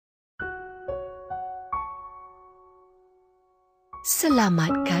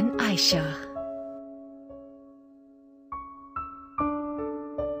Selamatkan Aisyah.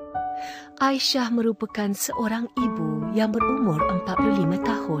 Aisyah merupakan seorang ibu yang berumur 45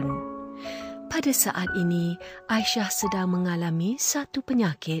 tahun. Pada saat ini, Aisyah sedang mengalami satu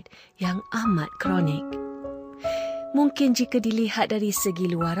penyakit yang amat kronik. Mungkin jika dilihat dari segi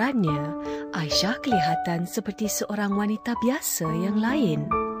luarannya, Aisyah kelihatan seperti seorang wanita biasa yang lain.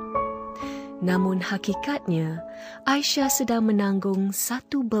 Namun hakikatnya, Aisyah sedang menanggung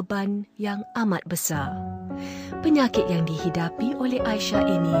satu beban yang amat besar. Penyakit yang dihidapi oleh Aisyah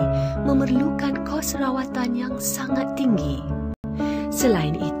ini memerlukan kos rawatan yang sangat tinggi.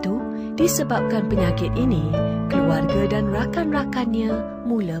 Selain itu, disebabkan penyakit ini, keluarga dan rakan-rakannya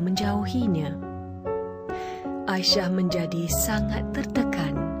mula menjauhinya. Aisyah menjadi sangat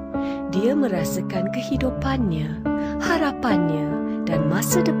tertekan. Dia merasakan kehidupannya, harapannya dan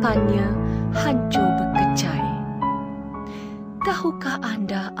masa depannya hancur berkecai. Tahukah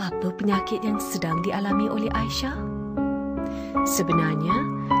anda apa penyakit yang sedang dialami oleh Aisyah? Sebenarnya,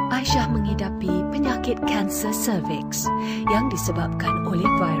 Aisyah menghidapi penyakit kanser cervix yang disebabkan oleh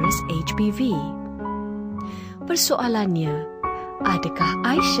virus HPV. Persoalannya, adakah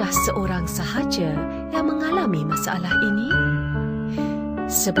Aisyah seorang sahaja yang mengalami masalah ini?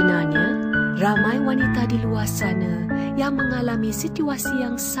 Sebenarnya, ramai wanita di luar sana yang mengalami situasi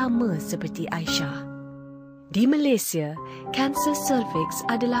yang sama seperti Aisyah. Di Malaysia, kanser cervix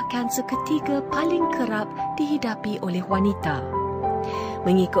adalah kanser ketiga paling kerap dihidapi oleh wanita.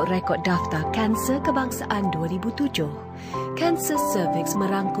 Mengikut rekod daftar kanser kebangsaan 2007, kanser cervix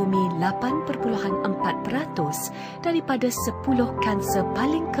merangkumi 8.4% daripada 10 kanser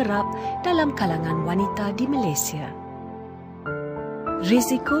paling kerap dalam kalangan wanita di Malaysia.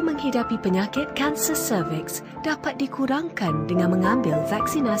 Risiko menghidapi penyakit kanser cervix dapat dikurangkan dengan mengambil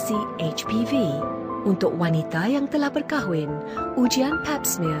vaksinasi HPV. Untuk wanita yang telah berkahwin, ujian pap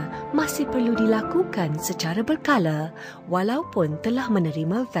smear masih perlu dilakukan secara berkala walaupun telah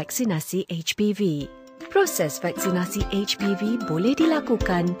menerima vaksinasi HPV. Proses vaksinasi HPV boleh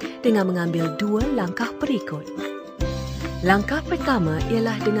dilakukan dengan mengambil 2 langkah berikut. Langkah pertama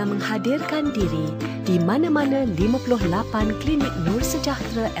ialah dengan menghadirkan diri di mana-mana 58 Klinik Nur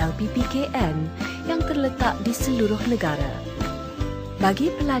Sejahtera LPPKN yang terletak di seluruh negara. Bagi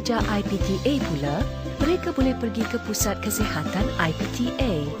pelajar IPTA pula, mereka boleh pergi ke pusat kesihatan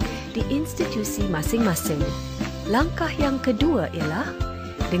IPTA di institusi masing-masing. Langkah yang kedua ialah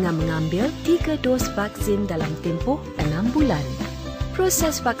dengan mengambil 3 dos vaksin dalam tempoh 6 bulan.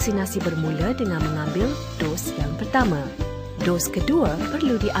 Proses vaksinasi bermula dengan mengambil dos yang pertama. Dos kedua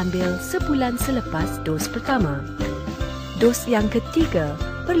perlu diambil sebulan selepas dos pertama. Dos yang ketiga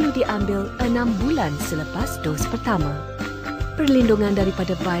perlu diambil 6 bulan selepas dos pertama. Perlindungan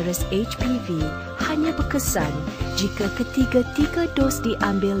daripada virus HPV hanya berkesan jika ketiga-tiga dos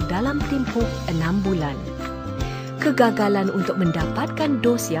diambil dalam tempoh 6 bulan. Kegagalan untuk mendapatkan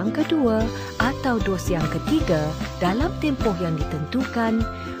dos yang kedua atau dos yang ketiga dalam tempoh yang ditentukan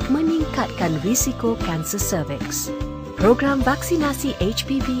meningkatkan risiko kanser cervix. Program vaksinasi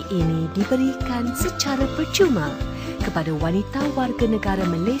HPV ini diberikan secara percuma kepada wanita warga negara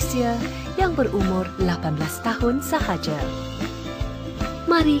Malaysia yang berumur 18 tahun sahaja.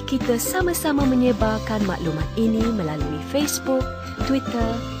 Mari kita sama-sama menyebarkan maklumat ini melalui Facebook, Twitter,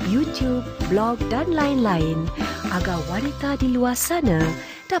 YouTube, blog dan lain-lain agar wanita di luar sana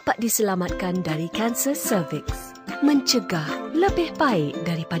dapat diselamatkan dari kanser cervix. Mencegah lebih baik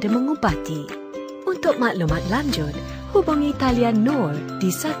daripada mengubati. Untuk maklumat lanjut, hubungi talian Nur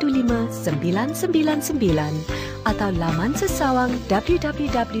di 15999 atau laman sesawang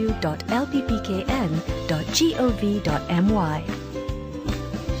www.lppkn.gov.my.